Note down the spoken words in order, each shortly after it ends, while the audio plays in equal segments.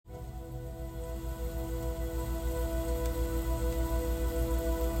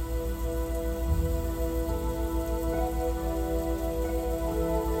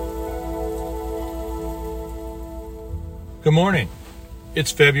Good morning.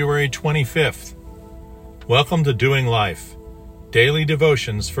 It's February 25th. Welcome to Doing Life, daily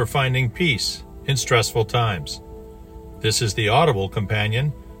devotions for finding peace in stressful times. This is the audible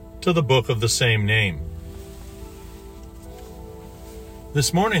companion to the book of the same name.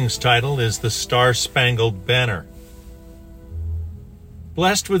 This morning's title is The Star-Spangled Banner.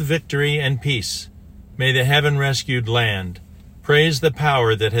 Blessed with victory and peace, may the heaven-rescued land praise the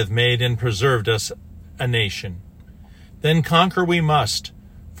power that hath made and preserved us a nation. Then conquer we must,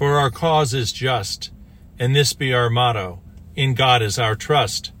 for our cause is just, and this be our motto, in God is our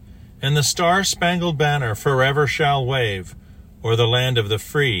trust. And the star-spangled banner forever shall wave, o'er the land of the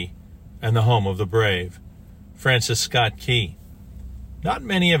free and the home of the brave. Francis Scott Key. Not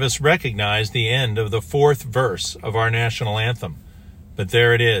many of us recognize the end of the fourth verse of our national anthem, but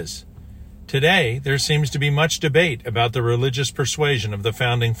there it is. Today, there seems to be much debate about the religious persuasion of the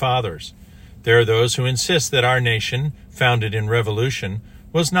Founding Fathers. There are those who insist that our nation, founded in revolution,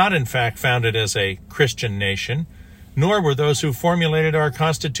 was not in fact founded as a Christian nation, nor were those who formulated our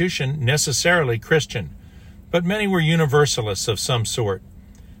Constitution necessarily Christian, but many were universalists of some sort.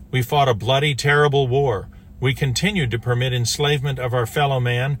 We fought a bloody, terrible war. We continued to permit enslavement of our fellow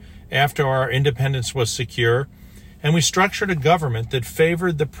man after our independence was secure, and we structured a government that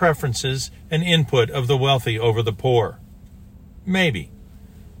favored the preferences and input of the wealthy over the poor. Maybe.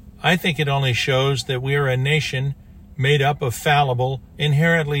 I think it only shows that we are a nation made up of fallible,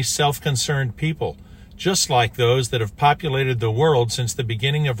 inherently self-concerned people, just like those that have populated the world since the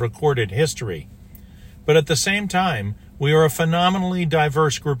beginning of recorded history. But at the same time, we are a phenomenally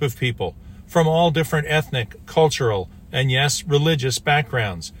diverse group of people from all different ethnic, cultural, and yes, religious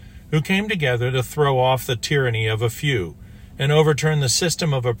backgrounds, who came together to throw off the tyranny of a few and overturn the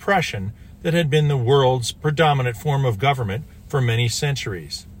system of oppression that had been the world's predominant form of government for many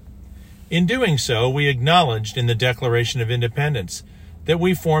centuries. In doing so, we acknowledged in the Declaration of Independence that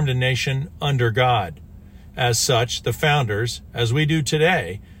we formed a nation under God. As such, the founders, as we do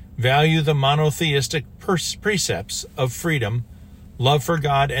today, value the monotheistic precepts of freedom, love for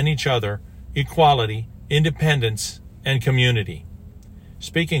God and each other, equality, independence, and community.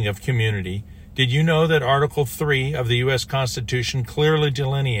 Speaking of community, did you know that Article 3 of the U.S. Constitution clearly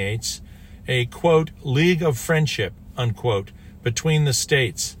delineates a, quote, league of friendship, unquote, between the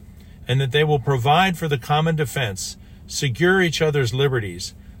states, and that they will provide for the common defense, secure each other's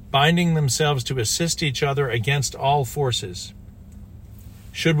liberties, binding themselves to assist each other against all forces.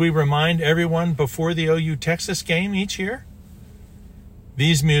 Should we remind everyone before the OU-Texas game each year?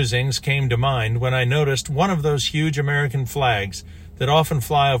 These musings came to mind when I noticed one of those huge American flags that often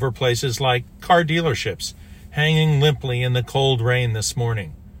fly over places like car dealerships, hanging limply in the cold rain this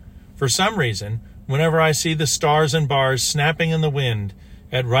morning. For some reason, whenever I see the stars and bars snapping in the wind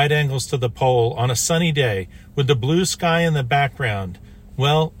at right angles to the pole on a sunny day with the blue sky in the background,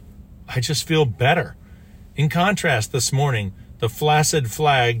 well, I just feel better. In contrast, this morning, the flaccid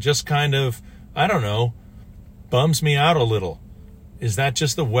flag just kind of, bums me out a little. Is that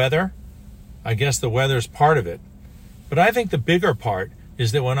just the weather? I guess the weather's part of it. But I think the bigger part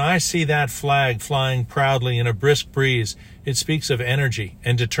is that when I see that flag flying proudly in a brisk breeze, it speaks of energy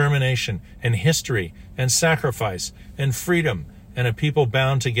and determination and history and sacrifice and freedom and a people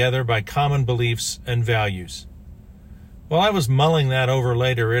bound together by common beliefs and values. While I was mulling that over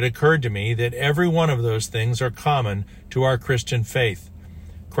later, it occurred to me that every one of those things are common to our Christian faith.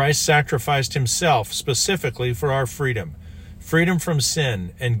 Christ sacrificed himself specifically for our freedom from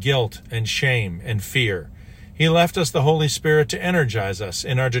sin and guilt and shame and fear. He left us the Holy Spirit to energize us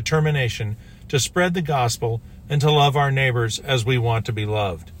in our determination to spread the gospel and to love our neighbors as we want to be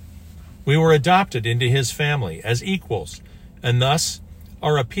loved. We were adopted into his family as equals, and thus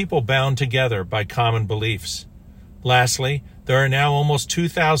are a people bound together by common beliefs. Lastly, there are now almost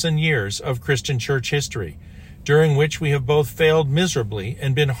 2,000 years of Christian church history, during which we have both failed miserably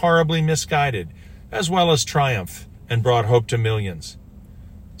and been horribly misguided, as well as triumphed and brought hope to millions.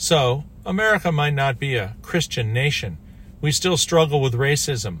 So, America might not be a Christian nation. We still struggle with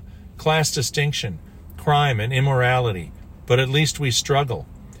racism, class distinction, crime, and immorality, but at least we struggle.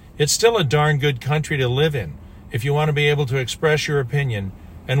 It's still a darn good country to live in, if you want to be able to express your opinion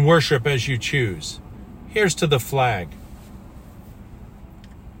and worship as you choose. Here's to the flag.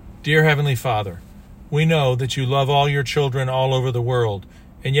 Dear Heavenly Father, we know that you love all your children all over the world,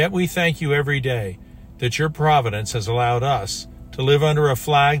 and yet we thank you every day that your providence has allowed us to live under a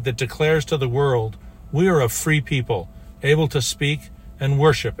flag that declares to the world we are a free people, able to speak and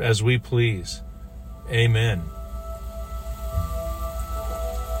worship as we please. Amen.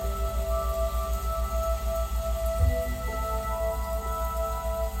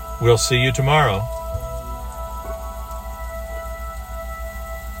 We'll see you tomorrow.